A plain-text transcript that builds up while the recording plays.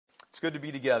good to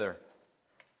be together.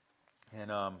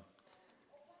 And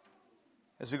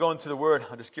as we go into the Word,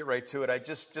 I'll just get right to it. I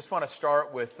just want to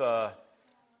start with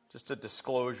just a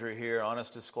disclosure here,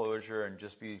 honest disclosure, and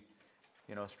just be,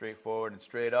 straightforward and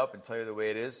straight up and tell you the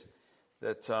way it is.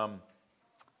 That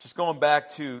just going back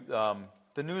to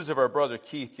the news of our brother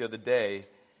Keith the other day,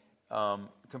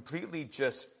 completely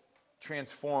just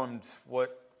transformed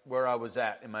where I was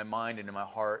at in my mind and in my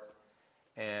heart.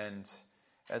 And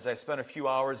as I spent a few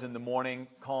hours in the morning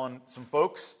calling some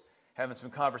folks, having some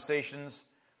conversations,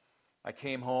 I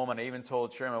came home and I even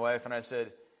told Sherry, my wife, and I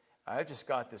said, I just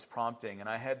got this prompting. And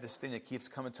I had this thing that keeps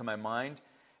coming to my mind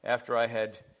after I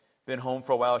had been home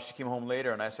for a while. She came home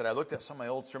later, and I said, I looked at some of my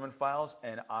old sermon files,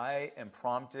 and I am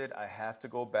prompted. I have to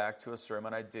go back to a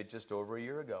sermon I did just over a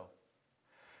year ago.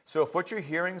 So if what you're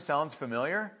hearing sounds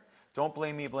familiar, don't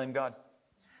blame me, blame God.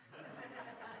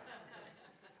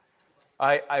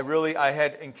 I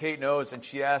had, and Kate knows, and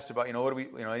she asked about, what do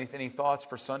we, any thoughts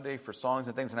for Sunday, for songs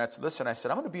and things, and I said, I said,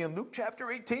 I'm going to be in Luke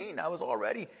chapter 18. I was all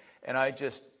ready, and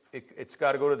it's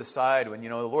got to go to the side. When,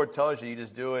 the Lord tells you, you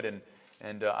just do it,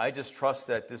 and I just trust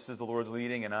that this is the Lord's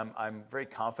leading, and I'm very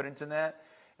confident in that,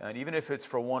 and even if it's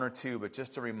for one or two, but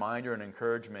just a reminder and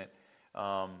encouragement,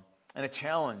 and a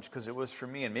challenge, because it was for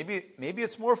me, and maybe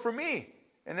it's more for me,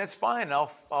 and that's fine,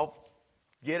 I'll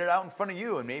get it out in front of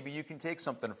you, and maybe you can take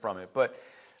something from it. But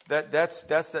that's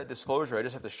that disclosure I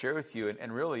just have to share with you,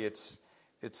 and really it's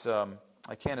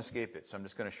I can't escape it, so I'm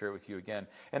just going to share it with you again.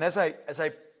 And as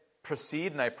I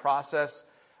proceed and I process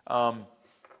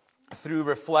through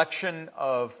reflection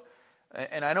of,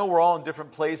 and I know we're all in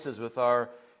different places with our,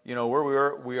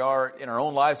 where we are in our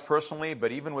own lives personally,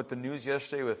 but even with the news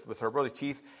yesterday with our brother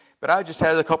Keith. But I just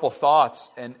had a couple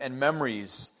thoughts and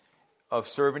memories of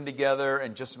serving together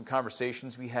and just some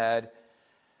conversations we had.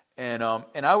 And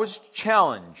I was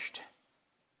challenged.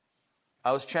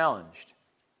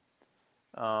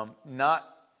 Not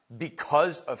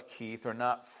because of Keith or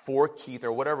not for Keith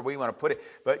or whatever way you want to put it,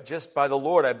 but just by the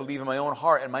Lord, I believe in my own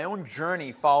heart and my own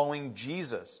journey following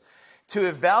Jesus. To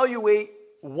evaluate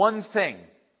one thing.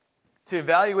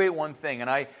 And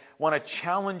I want to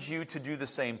challenge you to do the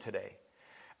same today.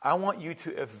 I want you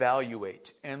to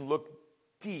evaluate and look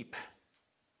deep.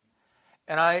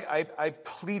 And I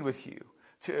plead with you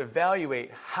to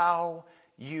evaluate how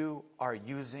you are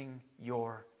using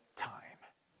your time.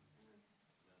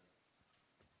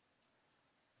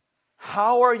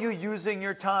 How are you using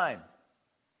your time?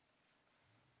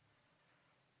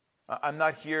 I'm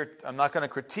not going to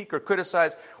critique or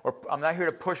criticize, or I'm not here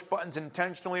to push buttons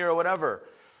intentionally or whatever.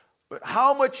 But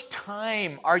how much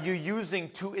time are you using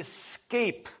to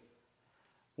escape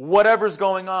whatever's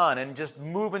going on and just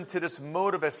move into this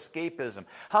mode of escapism?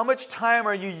 How much time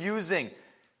are you using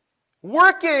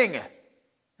working?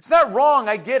 It's not wrong,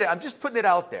 I get it. I'm just putting it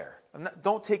out there.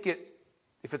 Don't take it,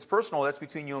 if it's personal, that's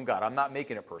between you and God. I'm not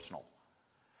making it personal.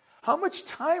 How much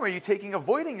time are you taking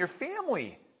avoiding your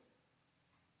family?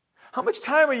 How much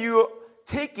time are you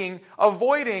taking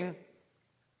avoiding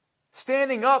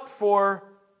standing up for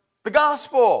the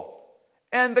gospel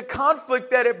and the conflict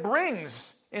that it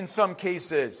brings in some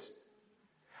cases?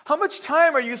 How much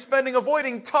time are you spending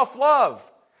avoiding tough love?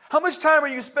 How much time are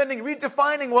you spending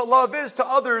redefining what love is to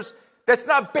others that's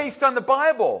not based on the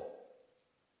Bible?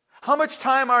 How much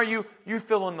time are you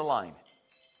fill in the line?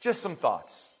 Just some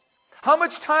thoughts. How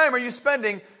much time are you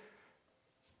spending?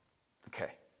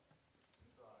 Okay.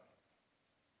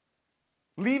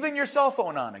 Leaving your cell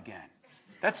phone on again.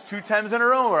 That's 2 times in a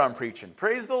row where I'm preaching.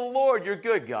 Praise the Lord, you're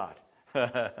good, God.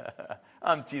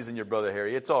 I'm teasing your brother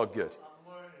Harry. It's all good.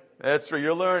 That's right.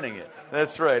 You're learning it.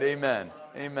 That's right. Amen.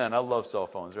 Amen. I love cell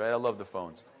phones, right? I love the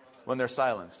phones when they're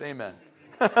silenced. Amen.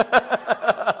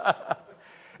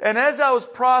 And as I was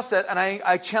processed, and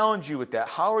I challenge you with that,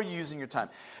 how are you using your time?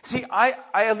 See,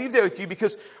 I leave that with you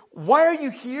because why are you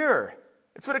here?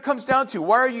 That's what it comes down to.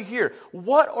 Why are you here?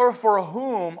 What or for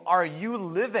whom are you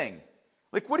living?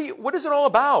 Like, what is it all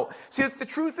about? See, the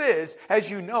truth is, as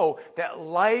you know, that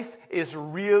life is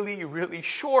really, really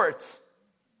short.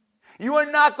 You are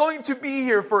not going to be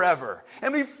here forever.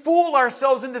 And we fool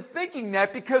ourselves into thinking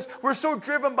that because we're so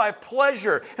driven by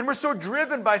pleasure and we're so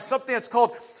driven by something that's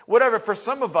called, whatever, for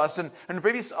some of us and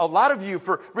maybe a lot of you,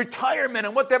 for retirement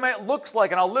and what that might look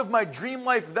like. And I'll live my dream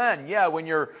life then. Yeah, when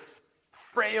you're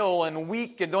frail and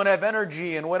weak and don't have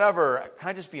energy and whatever. Can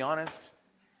I just be honest?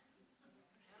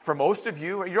 For most of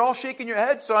you, you're all shaking your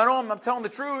head, so I know I'm telling the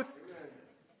truth.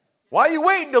 Why are you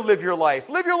waiting to live your life?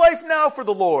 Live your life now for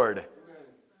the Lord.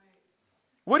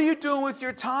 What are you doing with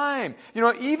your time? You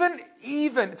know,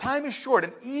 even, time is short,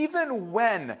 and even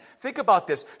when, think about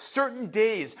this, certain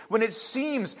days when it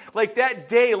seems like that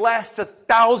day lasts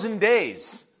 1,000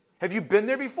 days. Have you been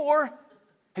there before?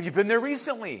 Have you been there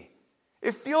recently?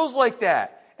 It feels like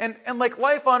that. And like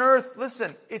life on earth,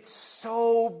 listen, it's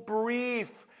so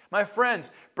brief. My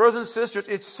friends, brothers and sisters,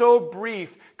 it's so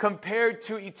brief compared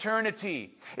to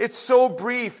eternity. It's so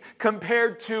brief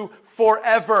compared to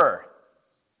forever.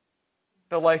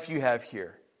 The life you have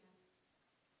here.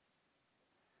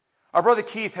 Our brother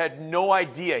Keith had no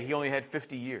idea he only had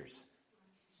 50 years.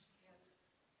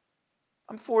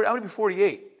 I'm going to be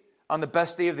 48 on the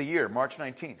best day of the year, March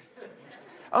 19th.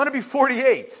 I'm going to be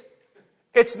 48.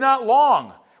 It's not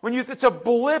long. It's a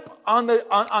blip on the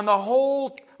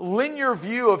whole linear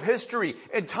view of history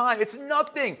and time. It's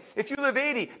nothing. If you live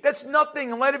 80, that's nothing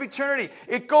in light of eternity.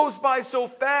 It goes by so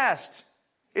fast.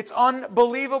 It's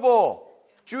unbelievable.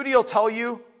 Judy will tell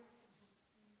you.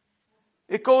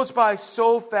 It goes by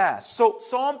so fast. So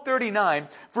Psalm 39,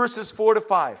 verses 4 to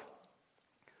 5.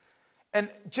 And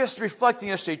just reflecting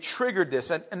yesterday triggered this.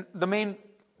 And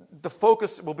the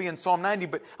focus will be in Psalm 90,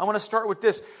 but I want to start with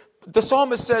this. The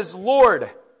psalmist says, Lord,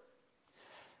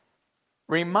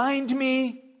 remind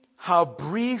me how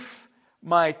brief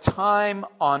my time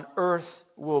on earth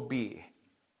will be.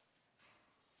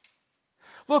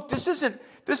 Look, this isn't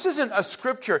a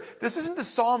scripture. This isn't the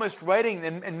psalmist writing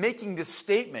and making this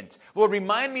statement. Lord,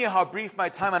 remind me of how brief my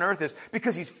time on earth is,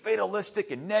 because he's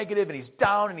fatalistic and negative and he's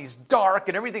down and he's dark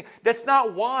and everything. That's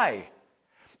not why.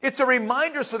 It's a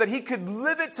reminder so that he could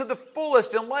live it to the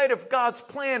fullest in light of God's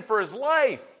plan for his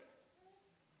life.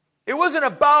 It wasn't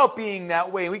about being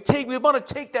that way. We want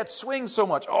to take that swing so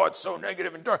much. Oh, it's so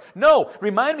negative and dark. No,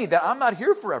 remind me that I'm not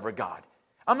here forever, God.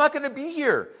 I'm not going to be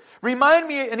here. Remind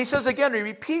me, and he says again, he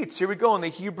repeats, here we go in the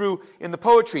Hebrew, in the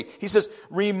poetry. He says,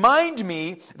 remind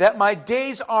me that my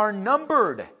days are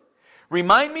numbered.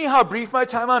 Remind me how brief my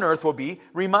time on earth will be.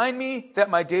 Remind me that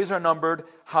my days are numbered,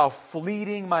 how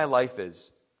fleeting my life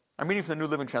is. I'm reading from the New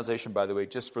Living Translation, by the way,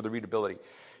 just for the readability.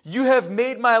 You have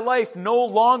made my life no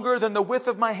longer than the width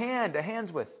of my hand, a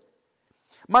hand's width.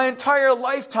 My entire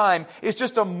lifetime is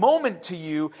just a moment to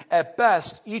you. At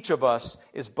best, each of us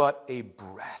is but a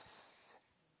breath.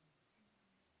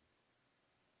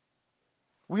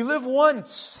 We live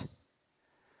once.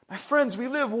 My friends, we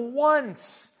live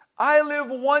once. I live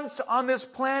once on this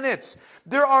planet.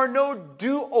 There are no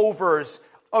do-overs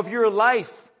of your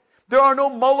life. There are no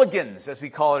mulligans, as we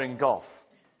call it in golf.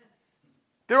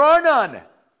 There are none.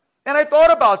 And I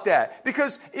thought about that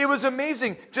because it was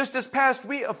amazing. Just this past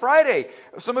week, Friday,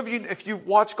 some of you, if you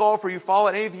watch golf or you follow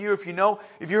it, any of you, if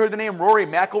you heard the name Rory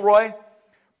McIlroy,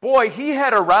 boy, he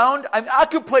had a round. I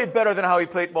could play better than how he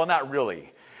played. Well, not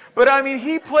really. But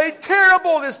he played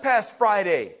terrible this past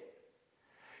Friday.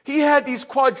 He had these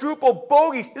quadruple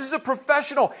bogeys. This is a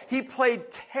professional. He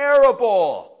played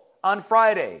terrible on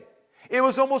Friday. It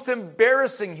was almost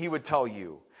embarrassing, he would tell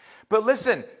you. But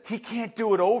listen, he can't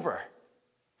do it over.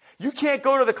 You can't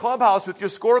go to the clubhouse with your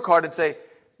scorecard and say,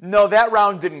 no, that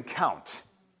round didn't count.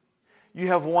 You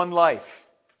have one life.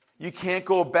 You can't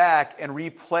go back and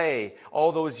replay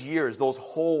all those years, those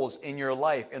holes in your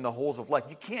life, in the holes of life.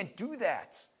 You can't do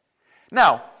that.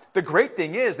 Now, the great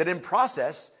thing is that in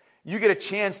process, you get a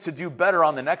chance to do better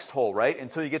on the next hole, right?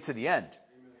 Until you get to the end,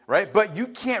 right? But you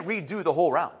can't redo the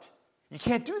whole round. You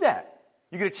can't do that.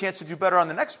 You get a chance to do better on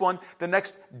the next one, the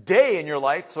next day in your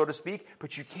life, so to speak,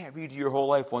 but you can't redo your whole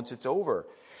life once it's over.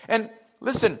 And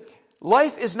listen,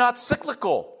 life is not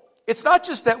cyclical. It's not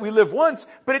just that we live once,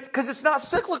 but because it's not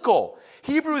cyclical.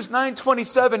 Hebrews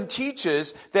 9:27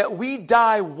 teaches that we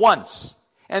die once,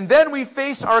 and then we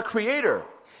face our Creator.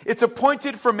 It's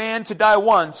appointed for man to die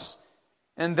once,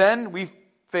 and then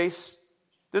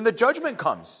then the judgment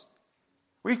comes.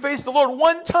 We face the Lord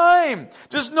one time.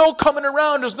 There's no coming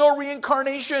around. There's no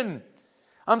reincarnation.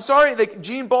 I'm sorry,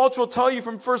 Jean Balch will tell you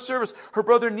from first service, her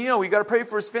brother Neil, we got to pray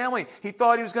for his family. He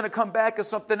thought he was going to come back as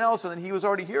something else, and then he was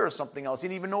already here as something else. He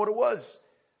didn't even know what it was.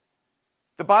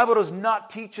 The Bible does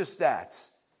not teach us that.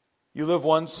 You live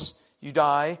once, you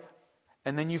die,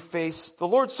 and then you face the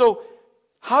Lord. So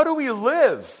how do we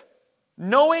live?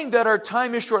 Knowing that our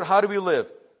time is short, how do we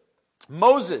live?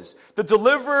 Moses, the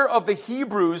deliverer of the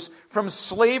Hebrews from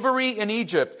slavery in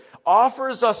Egypt,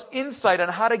 offers us insight on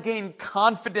how to gain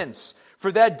confidence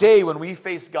for that day when we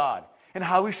face God and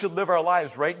how we should live our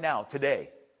lives right now,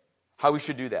 today. How we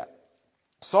should do that.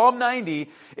 Psalm 90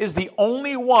 is the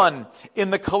only one in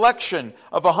the collection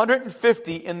of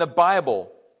 150 in the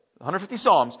Bible, 150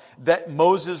 Psalms, that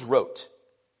Moses wrote.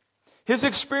 His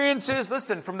experiences,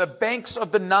 listen, from the banks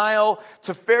of the Nile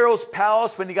to Pharaoh's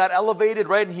palace when he got elevated,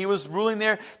 right, and he was ruling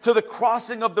there, to the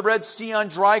crossing of the Red Sea on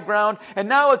dry ground, and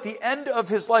now at the end of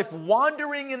his life,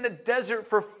 wandering in the desert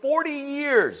for 40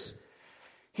 years,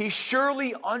 he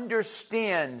surely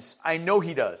understands, I know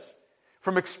he does,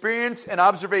 from experience and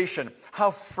observation,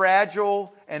 how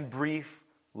fragile and brief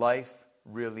life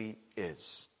really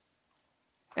is.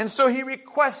 And so he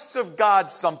requests of God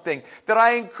something that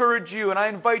I encourage you and I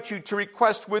invite you to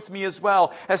request with me as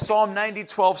well. As Psalm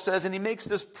 90:12 says, and he makes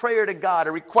this prayer to God,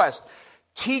 a request.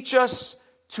 Teach us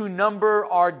to number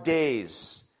our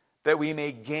days that we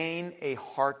may gain a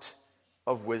heart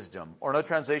of wisdom. Or another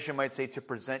translation might say to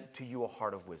present to you a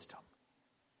heart of wisdom.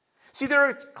 See, there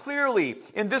are clearly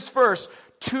in this verse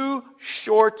two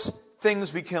short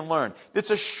things we can learn. It's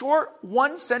a short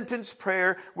one-sentence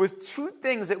prayer with two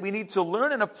things that we need to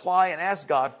learn and apply and ask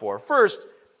God for. First,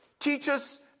 teach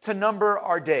us to number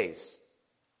our days.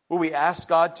 Will we ask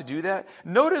God to do that?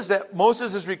 Notice that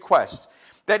Moses' request,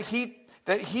 that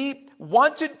he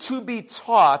wanted to be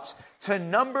taught to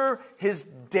number his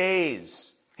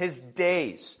days. His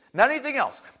days. Not anything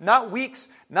else. Not weeks,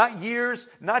 not years,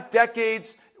 not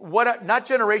decades, not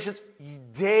generations,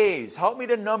 days. Help me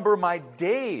to number my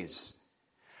days.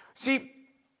 See,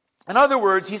 in other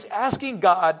words, he's asking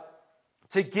God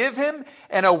to give him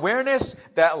an awareness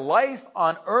that life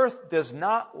on earth does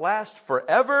not last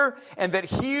forever and that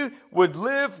he would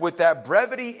live with that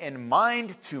brevity in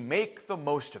mind to make the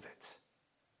most of it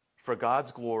for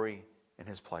God's glory and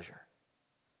his pleasure.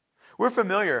 We're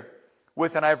familiar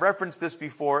with, and I've referenced this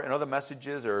before in other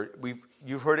messages, or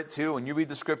you've heard it too when you read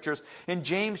the scriptures, in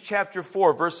James chapter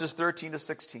 4, verses 13 to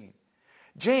 16.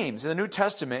 James, in the New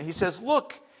Testament, he says,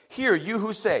 look here, you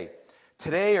who say,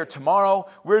 today or tomorrow,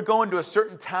 we're going to a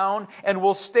certain town and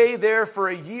we'll stay there for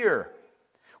a year.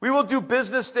 We will do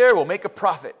business there, we'll make a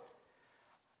profit.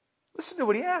 Listen to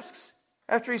what he asks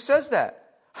after he says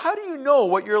that. How do you know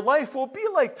what your life will be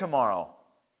like tomorrow?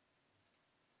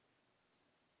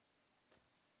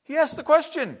 He asks the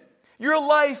question. Your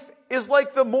life is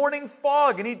like the morning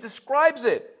fog, and he describes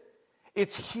it.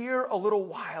 It's here a little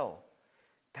while,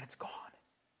 then it's gone.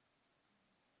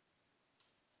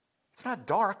 It's not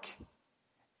dark.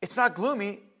 It's not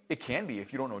gloomy. It can be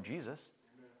if you don't know Jesus.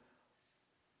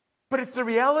 But it's the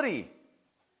reality.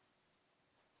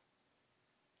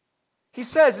 He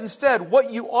says instead, what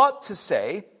you ought to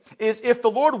say is, if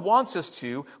the Lord wants us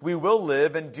to, we will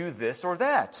live and do this or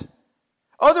that.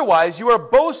 Otherwise, you are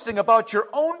boasting about your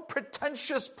own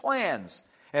pretentious plans,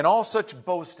 and all such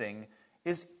boasting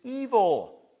is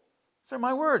evil. These are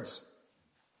my words.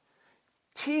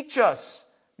 Teach us,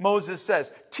 Moses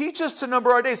says. Teach us to number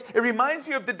our days. It reminds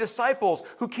me of the disciples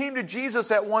who came to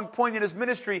Jesus at one point in his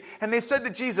ministry, and they said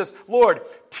to Jesus, Lord,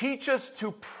 teach us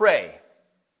to pray.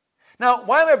 Now,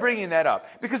 why am I bringing that up?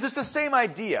 Because it's the same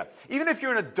idea. Even if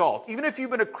you're an adult, even if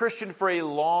you've been a Christian for a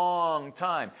long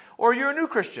time, or you're a new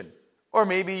Christian, or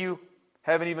maybe you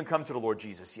haven't even come to the Lord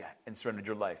Jesus yet and surrendered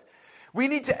your life. We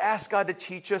need to ask God to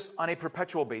teach us on a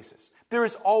perpetual basis. There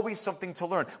is always something to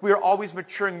learn. We are always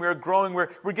maturing. We are growing. We're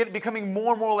becoming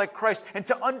more and more like Christ. And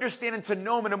to understand and to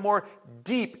know Him in a more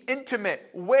deep, intimate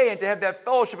way and to have that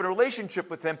fellowship and relationship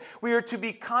with Him, we are to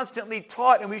be constantly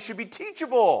taught and we should be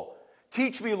teachable.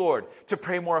 Teach me, Lord, to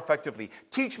pray more effectively.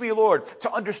 Teach me, Lord,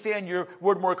 to understand your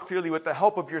word more clearly with the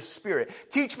help of your Spirit.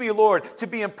 Teach me, Lord, to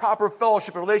be in proper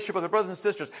fellowship and relationship with my brothers and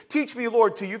sisters. Teach me,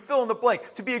 Lord, to, you fill in the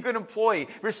blank, to be a good employee,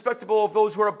 respectable of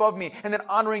those who are above me, and then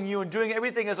honoring you and doing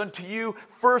everything as unto you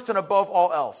first and above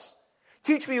all else.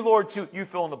 Teach me, Lord, to, you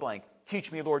fill in the blank. Teach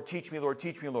me, Lord, teach me, Lord,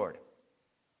 teach me, Lord.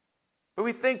 But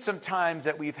we think sometimes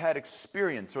that we've had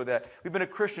experience or that we've been a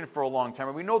Christian for a long time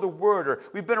or we know the word or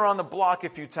we've been around the block a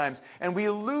few times and we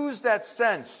lose that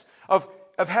sense of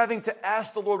having to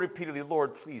ask the Lord repeatedly,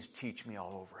 Lord, please teach me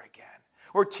all over again.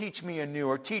 Or teach me anew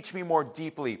or teach me more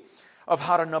deeply of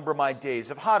how to number my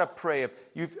days, of how to pray, of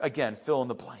you again, fill in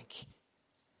the blank.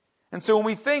 And so when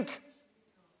we think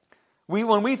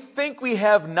we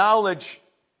have knowledge,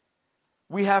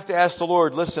 we have to ask the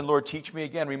Lord, listen, Lord, teach me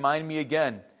again, remind me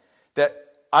again that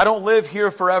I don't live here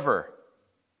forever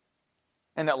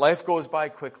and that life goes by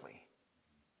quickly.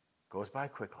 Goes by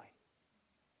quickly.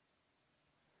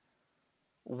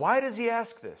 Why does he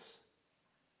ask this?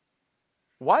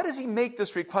 Why does he make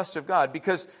this request of God?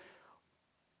 Because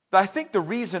I think the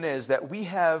reason is that we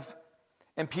have,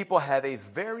 and people have, a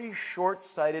very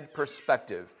short-sighted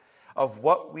perspective of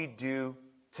what we do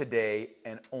today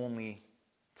and only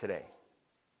today.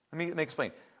 Let me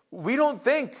explain. We don't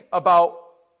think about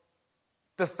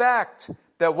the fact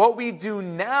that what we do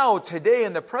now, today,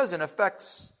 in the present,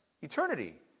 affects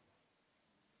eternity.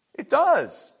 It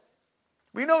does.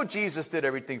 We know Jesus did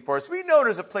everything for us. We know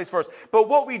there's a place for us. But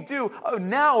what we do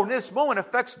now in this moment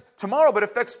affects tomorrow, but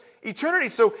affects eternity.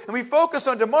 So, and we focus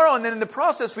on tomorrow, and then in the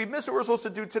process, we miss what we're supposed to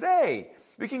do today.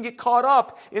 We can get caught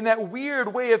up in that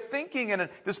weird way of thinking and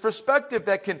this perspective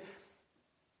that can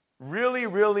really,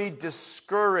 really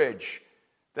discourage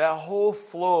that whole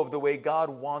flow of the way God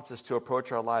wants us to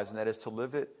approach our lives, and that is to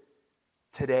live it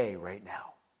today, right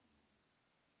now,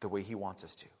 the way He wants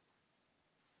us to.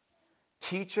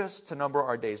 Teach us to number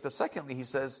our days. But secondly, he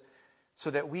says,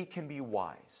 so that we can be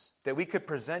wise, that we could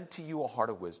present to you a heart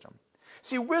of wisdom.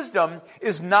 See, wisdom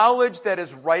is knowledge that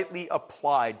is rightly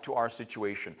applied to our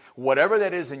situation, whatever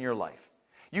that is in your life.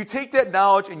 You take that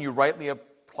knowledge and you rightly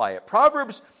apply it.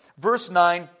 Proverbs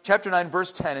chapter 9,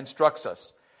 verse 10 instructs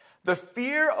us, the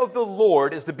fear of the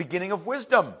Lord is the beginning of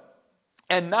wisdom,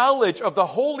 and knowledge of the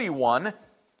Holy One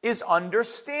is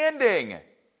understanding.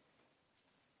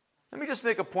 Let me just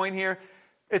make a point here.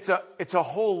 It's a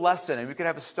whole lesson, and we could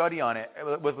have a study on it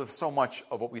with so much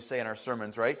of what we say in our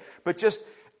sermons, right? But just,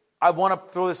 I want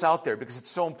to throw this out there because it's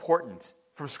so important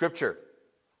from Scripture.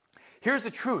 Here's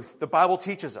the truth the Bible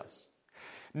teaches us.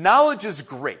 Knowledge is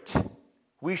great.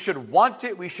 We should want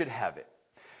it. We should have it.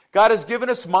 God has given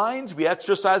us minds. We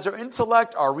exercise our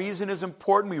intellect. Our reason is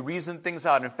important. We reason things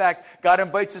out. In fact, God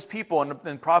invites His people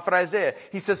in Prophet Isaiah.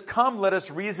 He says, come, let us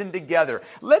reason together.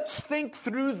 Let's think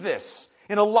through this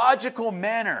in a logical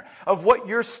manner of what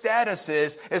your status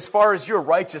is as far as your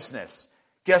righteousness.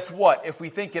 Guess what? If we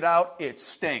think it out, it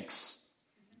stinks.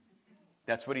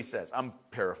 That's what he says. I'm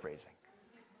paraphrasing.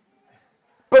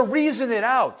 But reason it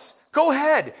out. Go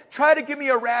ahead. Try to give me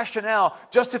a rationale,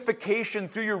 justification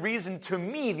through your reason to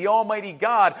me, the Almighty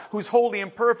God, who's holy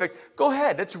and perfect. Go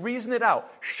ahead. Let's reason it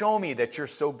out. Show me that you're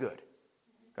so good.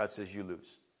 God says you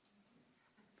lose.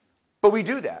 But we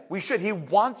do that. We should. He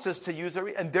wants us to use our,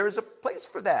 and there's a place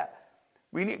for that.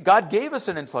 God gave us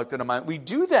an intellect and a mind. We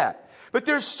do that. But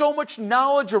there's so much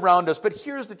knowledge around us. But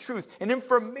here's the truth, and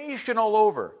information all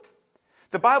over.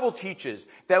 The Bible teaches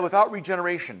that without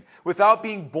regeneration, without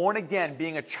being born again,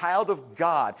 being a child of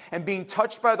God, and being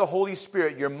touched by the Holy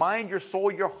Spirit, your mind, your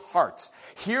soul, your heart,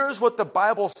 here's what the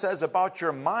Bible says about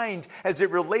your mind as it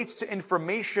relates to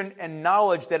information and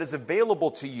knowledge that is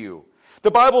available to you.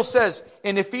 The Bible says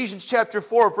in Ephesians chapter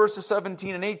 4, verses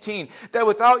 17 and 18, that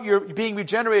without your being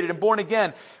regenerated and born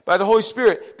again by the Holy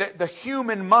Spirit, that the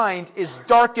human mind is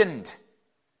darkened.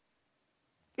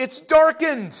 It's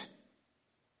darkened.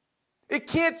 It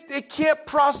can't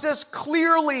process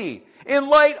clearly in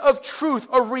light of truth,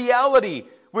 of reality,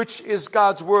 which is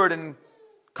God's word and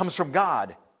comes from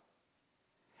God.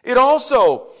 It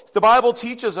also, the Bible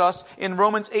teaches us in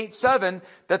Romans 8:7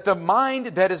 that the mind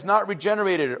that is not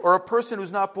regenerated, or a person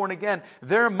who's not born again,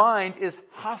 their mind is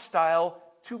hostile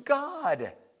to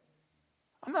God.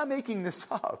 I'm not making this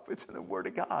up. It's in the Word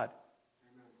of God.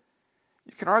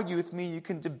 You can argue with me, you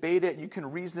can debate it, you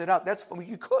can reason it out.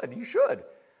 You should.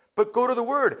 But go to the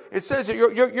Word. It says that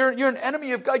you're an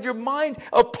enemy of God. Your mind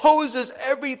opposes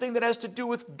everything that has to do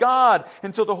with God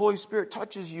until the Holy Spirit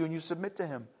touches you and you submit to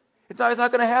Him. It's not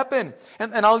going to happen.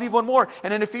 And I'll leave one more.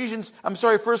 And in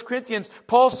 1 Corinthians,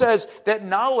 Paul says that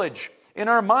knowledge in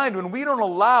our mind, when we don't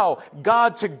allow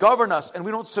God to govern us and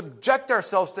we don't subject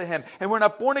ourselves to Him and we're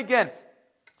not born again,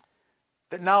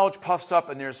 that knowledge puffs up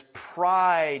and there's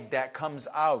pride that comes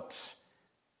out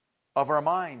of our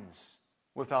minds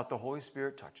without the Holy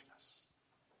Spirit touching us.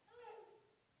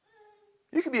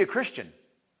 You can be a Christian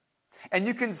and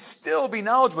you can still be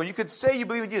knowledgeable. You could say you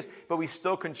believe in Jesus, but we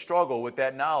still can struggle with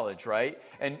that knowledge, right?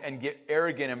 And get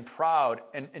arrogant and proud.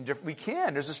 And we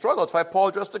can. There's a struggle. That's why Paul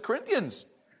addressed the Corinthians.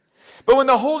 But when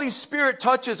the Holy Spirit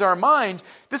touches our mind,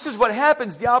 this is what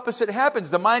happens. The opposite happens.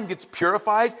 The mind gets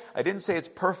purified. I didn't say it's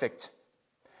perfect.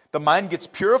 The mind gets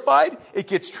purified, it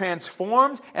gets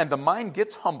transformed, and the mind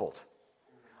gets humbled.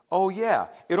 Oh yeah,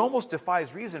 it almost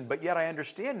defies reason, but yet I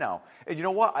understand now. And you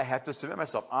know what? I have to submit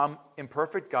myself. I'm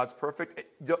imperfect, God's perfect.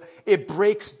 It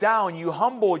breaks down. You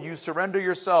humble, you surrender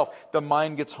yourself. The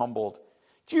mind gets humbled.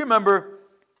 Do you remember?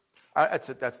 That's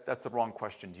the wrong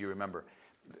question. Do you remember?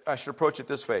 I should approach it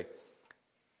this way.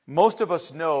 Most of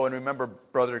us know and remember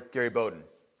Brother Gary Bowden.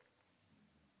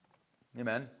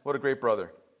 Amen. What a great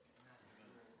brother.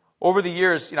 Over the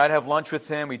years, I'd have lunch with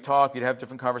him. We'd talk. We'd have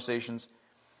different conversations.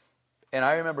 And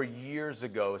I remember years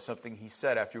ago something he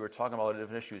said after we were talking about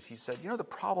different issues. He said, the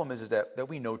problem is that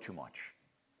we know too much.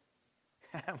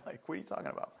 I'm like, what are you talking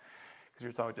about? Because we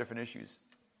were talking about different issues.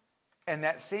 And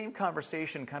that same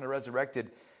conversation kind of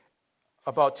resurrected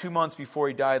about 2 months before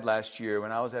he died last year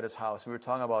when I was at his house. We were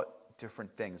talking about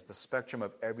different things, the spectrum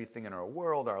of everything in our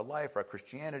world, our life, our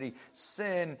Christianity,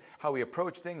 sin, how we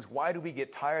approach things. Why do we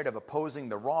get tired of opposing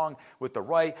the wrong with the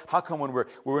right? How come when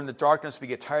we're in the darkness we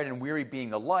get tired and weary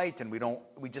being a light, and we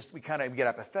get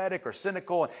apathetic or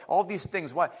cynical and all these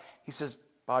things? Why? He says,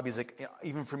 Bobby's like,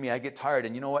 even for me, I get tired,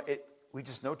 and you know what? We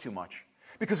just know too much.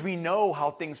 Because we know how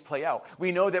things play out.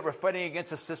 We know that we're fighting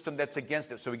against a system that's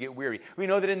against it, so we get weary. We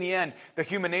know that in the end, the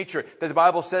human nature, that the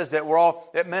Bible says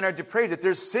that men are depraved, that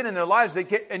there's sin in their lives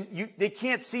they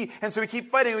can't see, and so we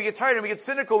keep fighting, and we get tired, and we get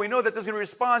cynical. We know that there's going to be a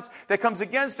response that comes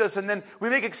against us, and then we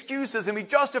make excuses, and we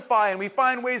justify, and we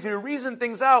find ways, and we reason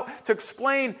things out to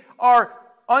explain our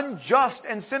unjust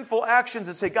and sinful actions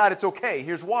and say, God, it's okay.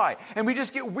 Here's why. And we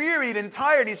just get wearied and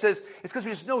tired. He says, it's because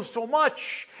we just know so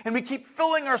much. And we keep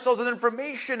filling ourselves with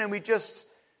information, and it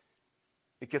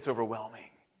gets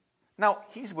overwhelming. Now,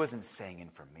 he wasn't saying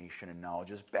information and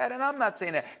knowledge is bad, and I'm not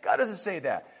saying that. God doesn't say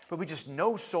that. But we just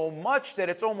know so much that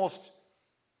it's almost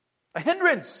a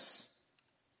hindrance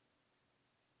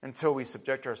until we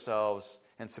subject ourselves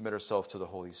and submit ourselves to the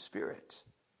Holy Spirit.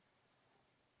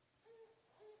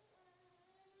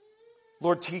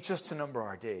 Lord, teach us to number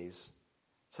our days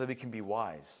so that we can be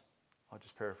wise. I'll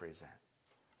just paraphrase that.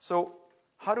 So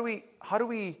how do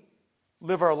we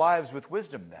live our lives with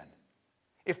wisdom then?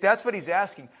 If that's what he's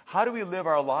asking, how do we live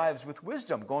our lives with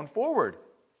wisdom going forward?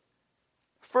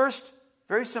 First,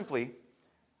 very simply,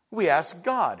 we ask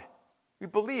God. We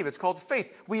believe. It's called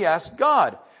faith. We ask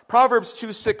God. Proverbs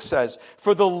 2:6 says,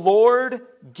 "For the Lord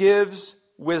gives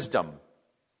wisdom.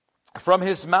 From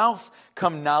his mouth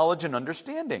come knowledge and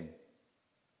understanding."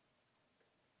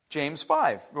 James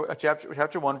 5,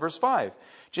 chapter 1, verse 5.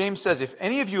 James says, "If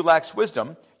any of you lacks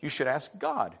wisdom, you should ask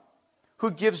God, who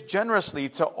gives generously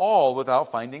to all without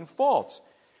finding fault,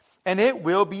 and it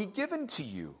will be given to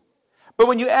you. But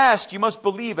when you ask, you must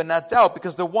believe and not doubt,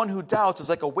 because the one who doubts is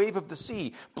like a wave of the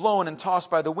sea, blown and tossed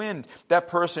by the wind. That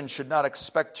person should not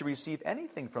expect to receive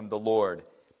anything from the Lord."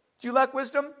 Do you lack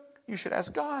wisdom? You should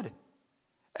ask God.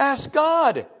 Ask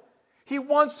God. He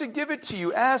wants to give it to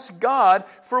you. Ask God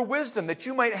for wisdom, that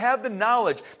you might have the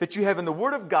knowledge that you have in the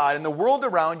Word of God, in the world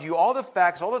around you, all the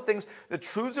facts, all the things, the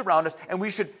truths around us, and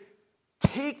we should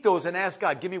take those and ask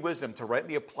God, give me wisdom to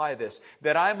rightly apply this,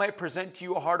 that I might present to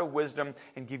you a heart of wisdom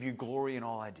and give you glory in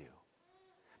all I do.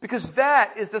 Because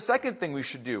that is the second thing we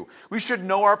should do. We should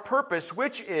know our purpose,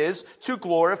 which is to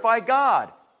glorify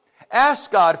God. Ask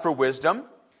God for wisdom,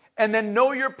 and then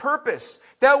know your purpose.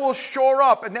 That will shore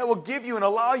up, and that will give you and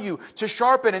allow you to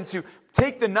sharpen and to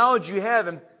take the knowledge you have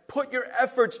and put your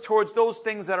efforts towards those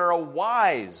things that are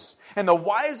wise. And the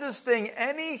wisest thing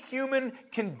any human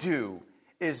can do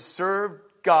is serve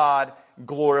God,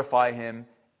 glorify Him,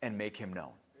 and make Him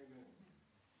known.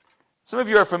 Some of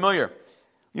you are familiar.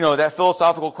 That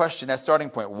philosophical question, that starting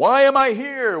point. Why am I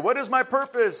here? What is my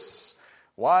purpose?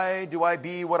 Why do I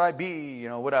be what I be?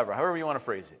 Whatever, however you want to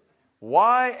phrase it.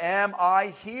 Why am I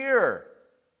here?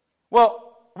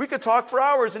 Well, we could talk for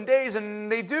hours and days,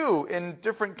 and they do, in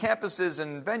different campuses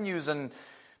and venues and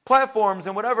platforms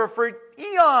and whatever, for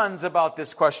eons about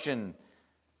this question.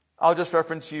 I'll just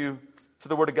reference you to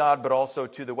the Word of God, but also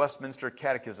to the Westminster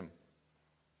Catechism.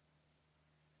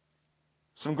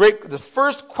 The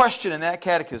first question in that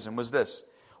catechism was this: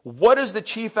 what is the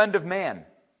chief end of man?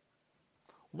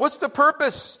 What's the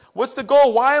purpose? What's the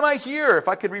goal? Why am I here? If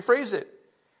I could rephrase it.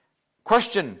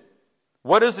 Question: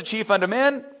 what is the chief end of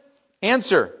man?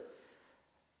 Answer: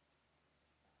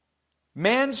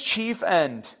 man's chief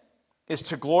end is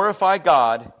to glorify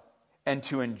God and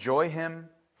to enjoy Him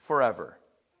forever.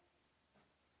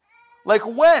 Like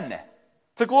when?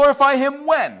 To glorify Him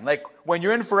when? Like when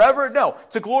you're in forever? No.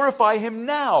 To glorify Him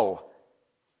now.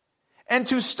 And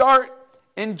to start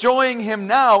enjoying Him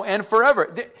now and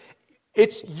forever.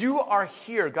 You are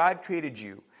here. God created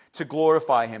you to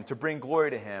glorify Him, to bring glory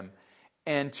to Him,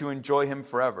 and to enjoy Him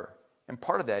forever. And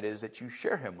part of that is that you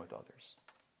share Him with others,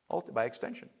 by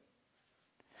extension.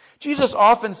 Jesus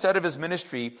often said of His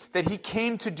ministry that He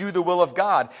came to do the will of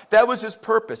God. That was His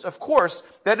purpose. Of course,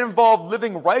 that involved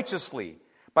living righteously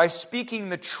by speaking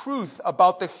the truth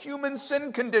about the human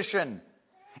sin condition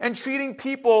and treating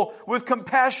people with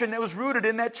compassion that was rooted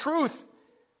in that truth.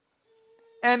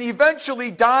 And eventually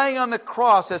dying on the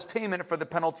cross as payment for the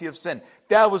penalty of sin.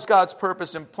 That was God's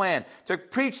purpose and plan. To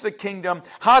preach the kingdom,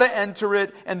 how to enter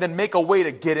it, and then make a way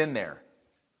to get in there.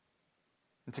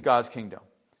 Into God's kingdom.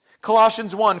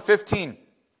 Colossians 1:15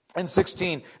 and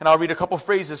 16. And I'll read a couple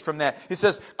phrases from that. It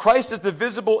says, Christ is the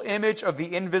visible image of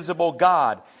the invisible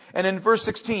God. And in verse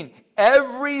 16,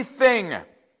 everything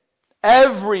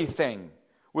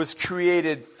was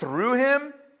created through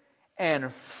Him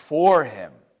and for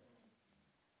Him.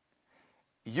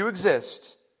 You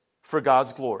exist for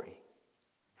God's glory.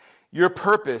 Your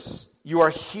purpose, you are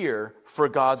here for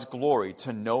God's glory,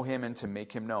 to know Him and to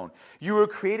make Him known. You were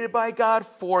created by God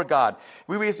for God.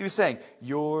 We were saying,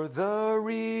 you're the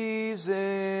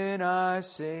reason I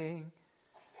sing.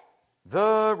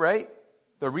 The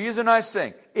reason I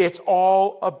sing. It's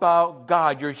all about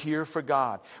God. You're here for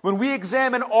God. When we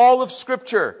examine all of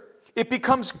Scripture, it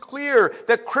becomes clear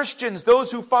that Christians,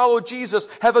 those who follow Jesus,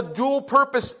 have a dual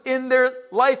purpose in their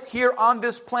life here on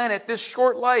this planet, this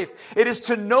short life. It is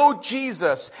to know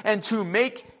Jesus and to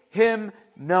make Him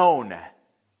known.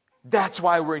 That's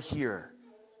why we're here.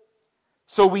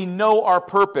 So we know our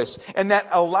purpose, and that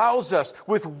allows us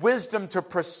with wisdom to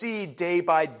proceed day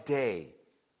by day.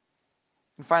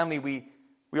 And finally,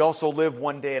 we also live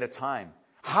one day at a time.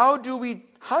 How do we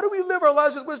live our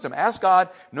lives with wisdom? Ask God,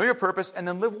 know your purpose, and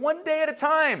then live one day at a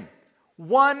time.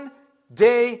 One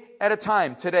day at a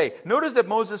time today. Notice that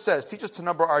Moses says, teach us to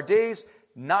number our days,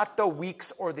 not the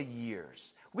weeks or the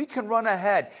years. We can run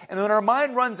ahead. And when our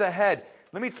mind runs ahead,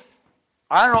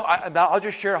 I'll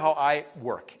just share how I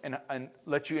work and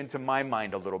let you into my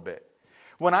mind a little bit.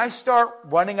 When I start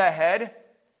running ahead,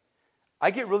 I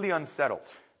get really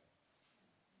unsettled.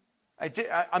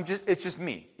 It's just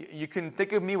me. You can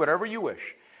think of me whatever you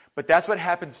wish, but that's what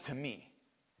happens to me.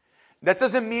 That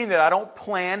doesn't mean that I don't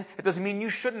plan. It doesn't mean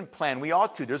you shouldn't plan. We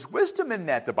ought to. There's wisdom in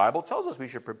that. The Bible tells us we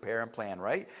should prepare and plan,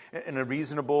 right? In a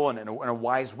reasonable and in a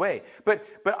wise way. But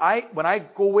when I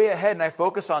go way ahead and I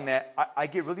focus on that, I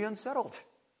get really unsettled.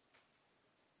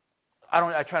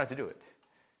 I try not to do it.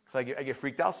 Because I get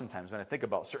freaked out sometimes when I think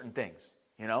about certain things,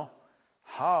 you know?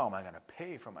 How am I going to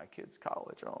pay for my kids'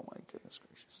 college? Oh, my goodness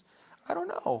gracious. I don't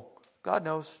know. God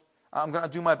knows. I'm going to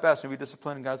do my best and be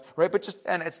disciplined in God's, right? But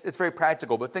it's very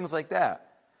practical, but things like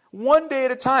that. One day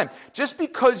at a time. Just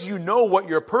because you know what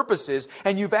your purpose is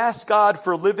and you've asked God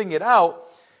for living it out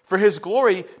for His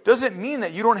glory doesn't mean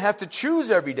that you don't have to choose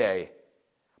every day.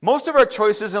 Most of our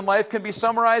choices in life can be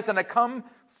summarized, and I come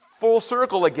full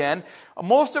circle again.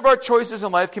 Most of our choices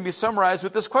in life can be summarized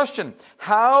with this question: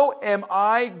 how am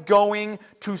I going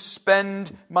to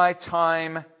spend my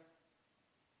time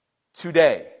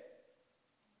today?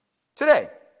 Today.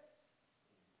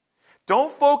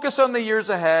 Don't focus on the years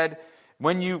ahead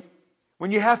when you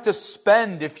have to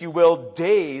spend, if you will,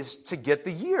 days to get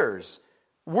the years.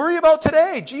 Worry about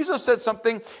today. Jesus said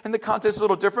something in the context a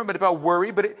little different, but about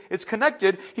worry, but it's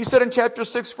connected. He said in chapter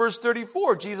 6, verse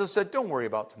 34, Jesus said, don't worry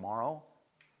about tomorrow,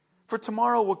 for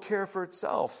tomorrow will care for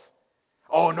itself.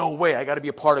 Oh, no way, I got to be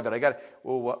a part of it.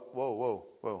 Whoa.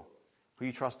 Who are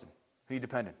you trusting? Who are you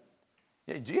dependent?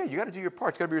 Yeah, you got to do your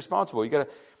part. You got to be responsible.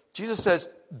 Jesus says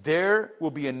there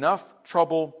will be enough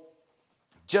trouble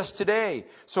just today.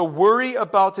 So worry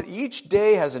about it. Each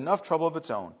day has enough trouble of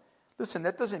its own. Listen,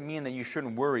 that doesn't mean that you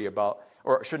shouldn't worry about,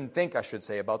 or shouldn't think, I should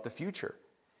say, about the future.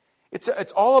 It's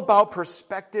all about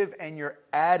perspective and your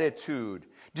attitude.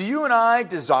 Do you and I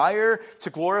desire to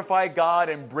glorify God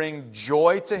and bring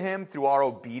joy to Him through our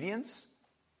obedience?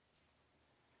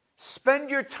 Spend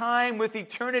your time with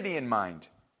eternity in mind.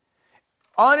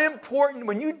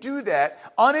 When you do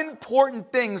that,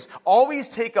 unimportant things always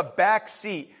take a back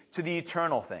seat to the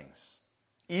eternal things.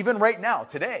 Even right now,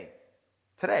 today.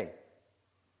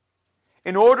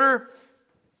 In order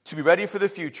to be ready for the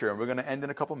future, and we're going to end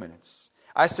in a couple minutes,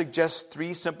 I suggest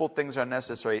 3 simple things are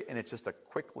necessary, and it's just a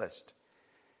quick list.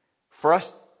 For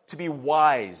us to be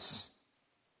wise,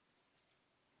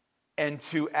 and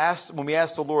when we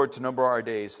ask the Lord to number our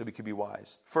days so we can be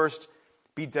wise. First,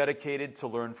 be dedicated to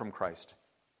learn from Christ.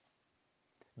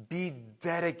 Be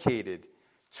dedicated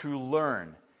to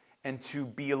learn and to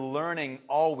be learning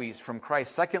always from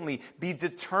Christ. Secondly, be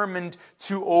determined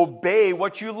to obey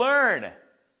what you learn.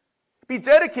 Be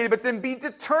dedicated, but then be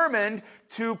determined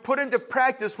to put into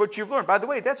practice what you've learned. By the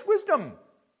way, that's wisdom.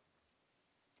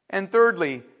 And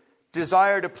thirdly,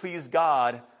 desire to please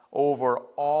God over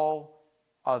all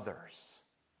others.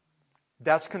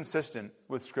 That's consistent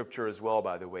with Scripture as well,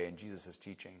 by the way, in Jesus'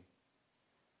 teaching.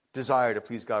 Desire to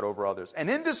please God over others. And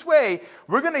in this way,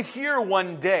 we're going to hear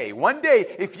one day,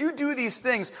 if you do these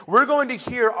things, we're going to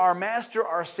hear our Master,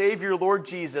 our Savior, Lord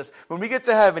Jesus. When we get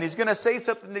to heaven, He's going to say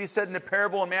something that He said in the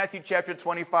parable in Matthew chapter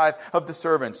 25 of the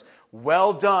servants.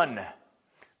 Well done,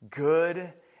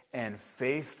 good and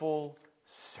faithful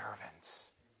servants.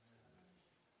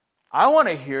 I want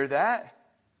to hear that.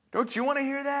 Don't you want to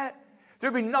hear that?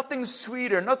 There'd be nothing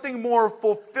sweeter, nothing more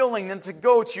fulfilling than to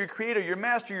go to your Creator, your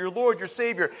Master, your Lord, your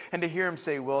Savior, and to hear Him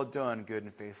say, well done, good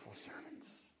and faithful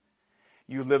servants.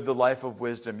 You lived a life of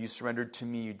wisdom. You surrendered to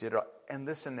me. You did it. And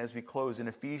listen, as we close, in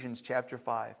Ephesians chapter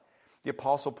 5, the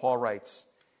Apostle Paul writes,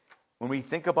 when we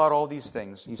think about all these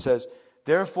things, he says,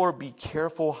 Therefore be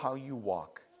careful how you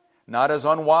walk, not as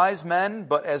unwise men,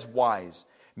 but as wise,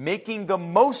 making the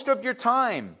most of your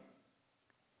time.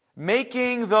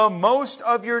 Making the most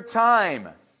of your time.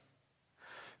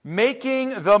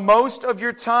 Making the most of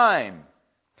your time.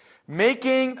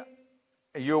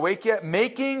 Are you awake yet?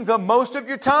 Making the most of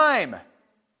your time.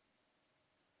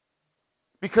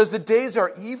 Because the days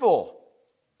are evil.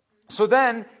 So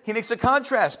then, he makes a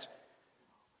contrast.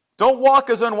 Don't walk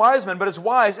as unwise men, but as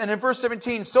wise. And in verse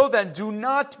 17, so then, do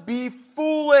not be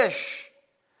foolish,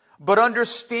 but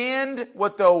understand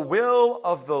what the will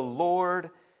of the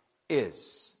Lord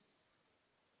is.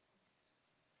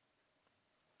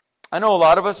 I know a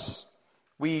lot of us,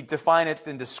 we define it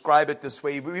and describe it this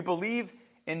way. We believe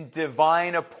in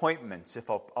divine appointments, if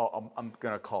I'm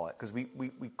going to call it, because we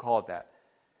call it that.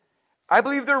 I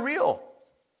believe they're real.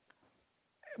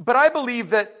 But I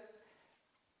believe that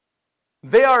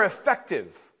they are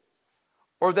effective,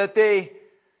 or that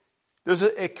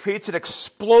it creates an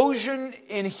explosion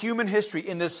in human history.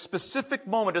 In this specific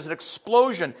moment, there's an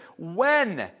explosion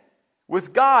when,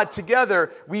 with God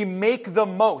together, we make the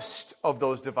most of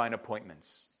those divine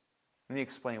appointments. Let me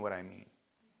explain what I mean.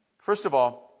 First of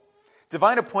all,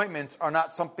 divine appointments are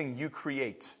not something you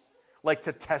create, like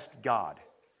to test God.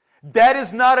 That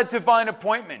is not a divine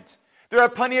appointment. There are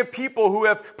plenty of people who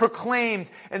have proclaimed,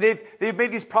 and they've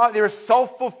made these they're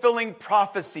self-fulfilling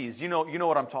prophecies. You know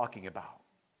what I'm talking about.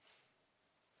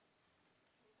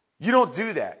 You don't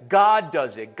do that. God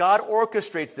does it. God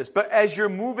orchestrates this. But as you're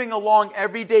moving along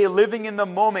every day, living in the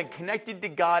moment, connected to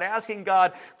God, asking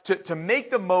God to make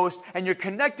the most, and you're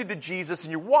connected to Jesus,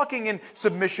 and you're walking in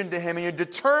submission to Him, and you're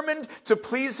determined to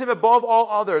please Him above all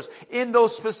others, in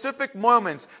those specific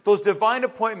moments, those divine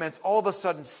appointments, all of a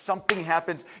sudden something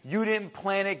happens. You didn't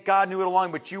plan it. God knew it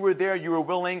along, but you were there, you were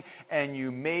willing, and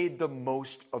you made the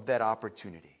most of that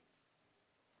opportunity.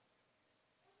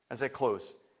 As I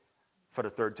close, for the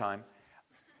third time,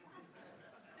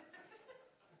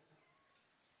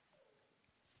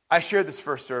 I shared this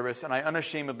first service, and I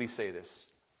unashamedly say this.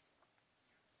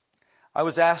 I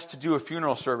was asked to do a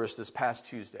funeral service this past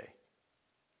Tuesday.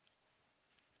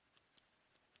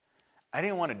 I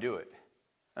didn't want to do it.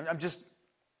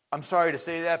 I'm sorry to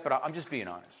say that, but I'm just being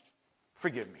honest.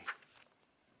 Forgive me.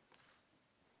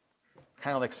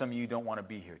 Kind of like some of you don't want to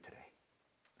be here today.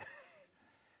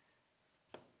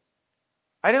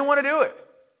 I didn't want to do it.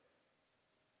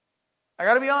 I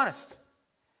got to be honest.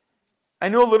 I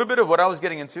knew a little bit of what I was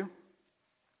getting into.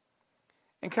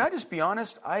 And can I just be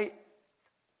honest?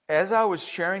 As I was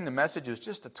sharing the message, it was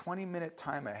just a 20-minute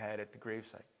time I had at the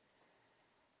gravesite.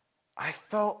 I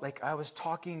felt like I was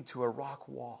talking to a rock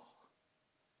wall.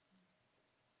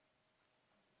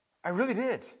 I really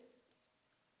did.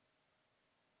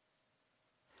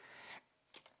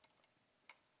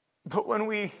 But when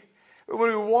we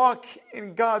walk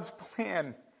in God's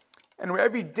plan, and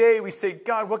every day we say,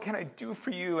 God, what can I do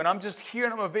for you? And I'm just here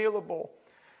and I'm available.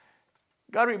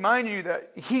 God remind you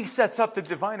that He sets up the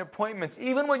divine appointments,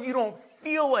 even when you don't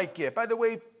feel like it. By the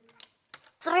way,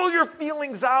 throw your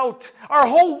feelings out. Our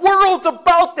whole world's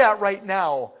about that right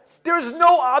now. There's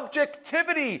no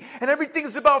objectivity, and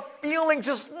everything's about feeling.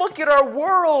 Just look at our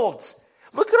world.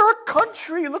 Look at our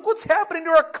country. Look what's happening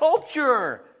to our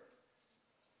culture.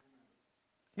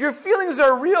 Your feelings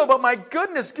are real, but my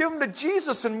goodness, give them to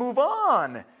Jesus and move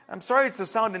on. I'm sorry to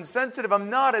sound insensitive. I'm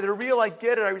not. They're real. I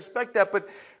get it. I respect that. But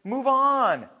move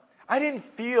on. I didn't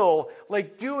feel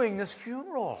like doing this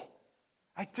funeral.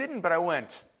 I didn't, but I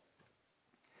went.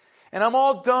 And I'm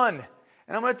all done.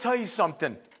 And I'm going to tell you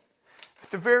something.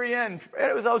 At the very end,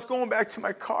 as I was going back to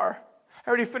my car, I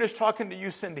already finished talking to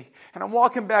you, Cindy. And I'm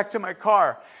walking back to my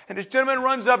car. And this gentleman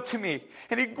runs up to me.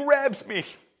 And he grabs me.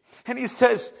 And he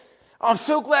says, I'm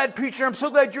so glad, preacher. I'm so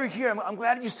glad you're here. I'm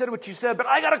glad you said what you said, but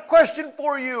I got a question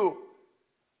for you.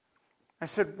 I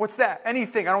said, what's that?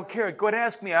 Anything. I don't care. Go ahead and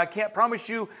ask me. I can't promise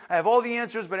you I have all the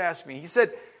answers, but ask me. He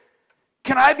said,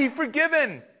 can I be forgiven?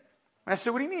 And I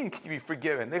said, what do you mean, can you be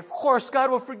forgiven? Of course,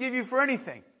 God will forgive you for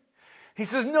anything. He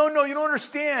says, no, you don't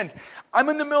understand. I'm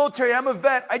in the military. I'm a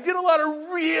vet. I did a lot of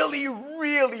really,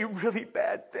 really, really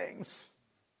bad things.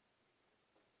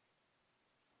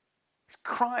 He's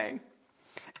crying.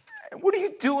 What do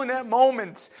you do in that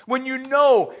moment when you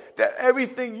know that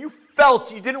everything you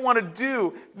felt you didn't want to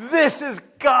do, this is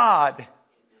God?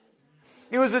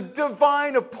 It was a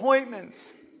divine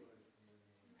appointment.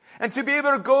 And to be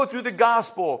able to go through the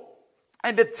gospel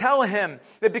and to tell him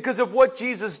that because of what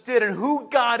Jesus did and who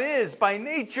God is by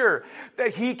nature,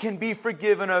 that he can be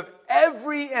forgiven of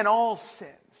every and all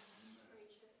sins.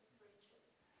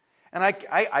 And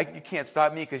you can't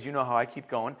stop me because you know how I keep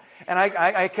going. And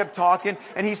I kept talking,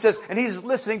 and he says, and he's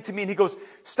listening to me, and he goes,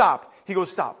 stop. He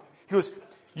goes, stop. He goes,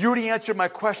 you already answered my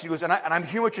question. He goes, and I'm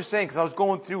hearing what you're saying because I was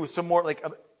going through some more, like,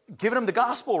 giving him the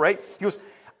gospel, right? He goes,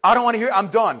 I don't want to hear it. I'm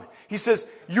done. He says,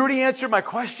 you already answered my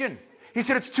question. He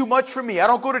said, it's too much for me. I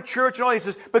don't go to church and all. He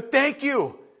says, but thank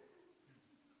you.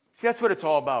 See, that's what it's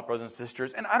all about, brothers and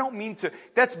sisters. And I don't mean to,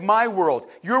 that's my world.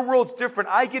 Your world's different.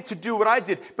 I get to do what I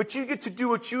did, but you get to do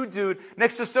what you do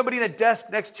next to somebody in a desk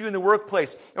next to you in the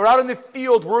workplace, or out in the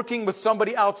field working with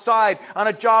somebody outside on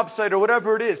a job site or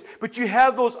whatever it is. But you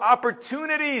have those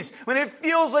opportunities when it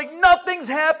feels like nothing's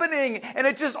happening and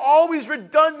it's just always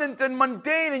redundant and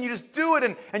mundane, and you just do it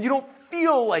and you don't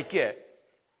feel like it.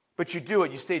 But you do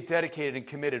it. You stay dedicated and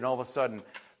committed, and all of a sudden,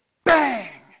 bang!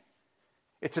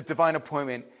 It's a divine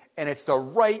appointment. And it's the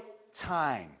right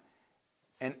time.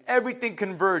 And everything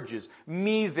converges.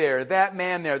 Me there, that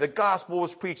man there, the gospel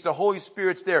was preached, the Holy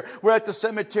Spirit's there. We're at the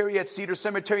cemetery at Cedar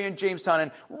Cemetery in Jamestown.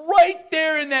 And right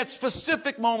there in that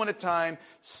specific moment of time,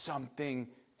 something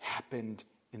happened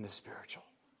in the spiritual.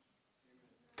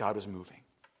 God was moving.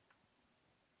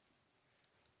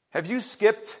 Have you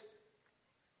skipped?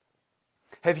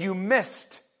 Have you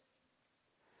missed?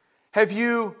 Have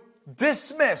you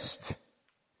dismissed?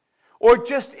 Or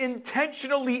just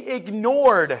intentionally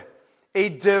ignored a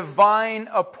divine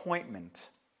appointment?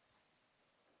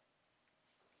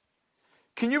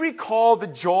 Can you recall the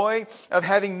joy of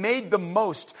having made the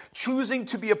most, choosing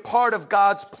to be a part of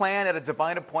God's plan at a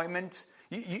divine appointment?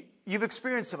 You've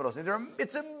experienced some of those things.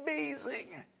 It's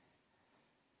amazing.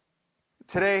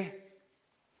 Today,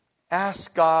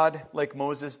 ask God like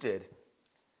Moses did.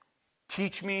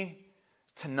 Teach me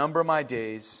to number my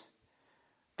days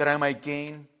that I might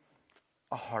gain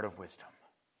a heart of wisdom.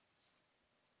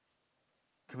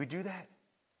 Can we do that?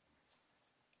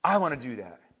 I want to do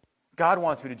that. God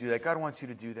wants me to do that. God wants you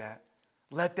to do that.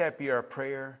 Let that be our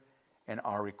prayer and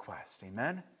our request.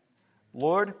 Amen?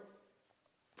 Lord,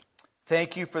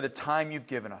 thank you for the time you've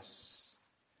given us.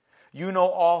 You know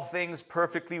all things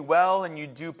perfectly well, and you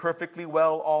do perfectly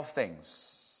well all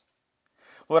things.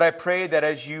 Lord, I pray that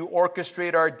as you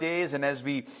orchestrate our days and as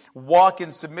we walk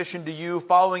in submission to you,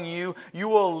 following you, you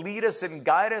will lead us and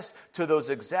guide us to those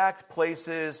exact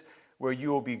places where you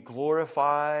will be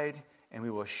glorified, and we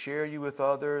will share you with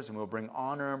others, and we'll bring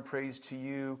honor and praise to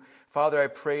you. Father, I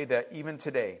pray that even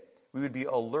today we would be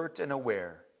alert and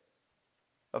aware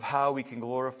of how we can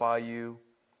glorify you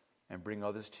and bring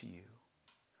others to you.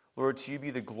 Lord, to you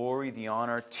be the glory, the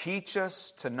honor. Teach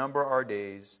us to number our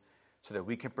days, so that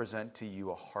we can present to you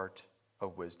a heart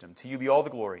of wisdom. To you be all the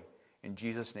glory. In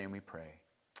Jesus' name we pray.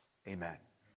 Amen.